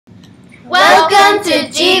Welcome to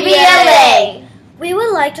GBLA! We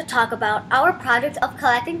would like to talk about our project of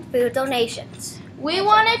collecting food donations. We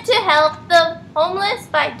wanted to help the homeless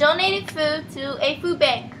by donating food to a food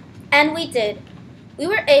bank. And we did. We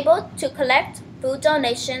were able to collect food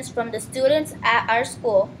donations from the students at our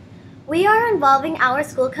school. We are involving our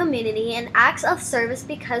school community in acts of service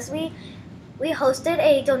because we hosted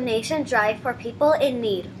a donation drive for people in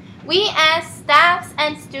need. We asked staffs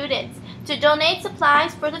and students to donate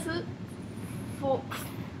supplies for the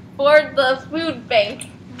food bank.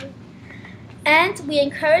 And we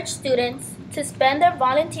encouraged students to spend their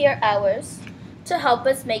volunteer hours to help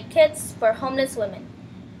us make kits for homeless women.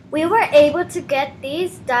 We were able to get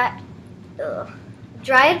these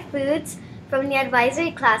dried foods from the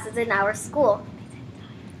advisory classes in our school.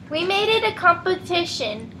 We made it a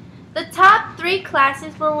competition. The top 3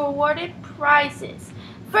 classes were awarded prizes.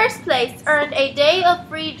 First place earned a day of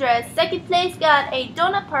free dress, second place got a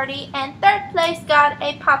donut party, and third place got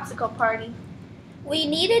a popsicle party. We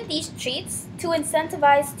needed these treats to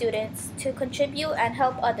incentivize students to contribute and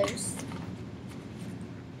help others.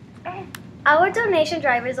 Our donation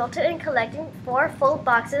drive resulted in collecting 4 full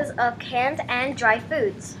boxes of canned and dry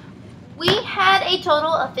foods. We had a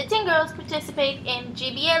total of 15 girls participate in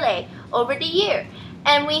GBLA over the year,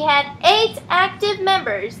 and we had 8 active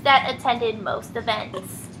members that attended most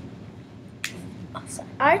events.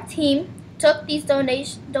 Our team took these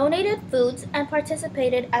donated foods and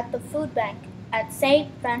participated at the food bank at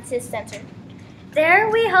St. Francis Center. There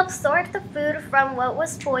we helped sort the food from what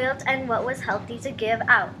was spoiled and what was healthy to give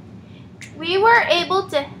out. We were able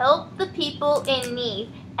to help the people in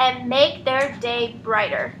need and make their day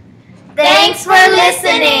brighter. Thanks for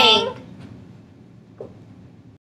listening!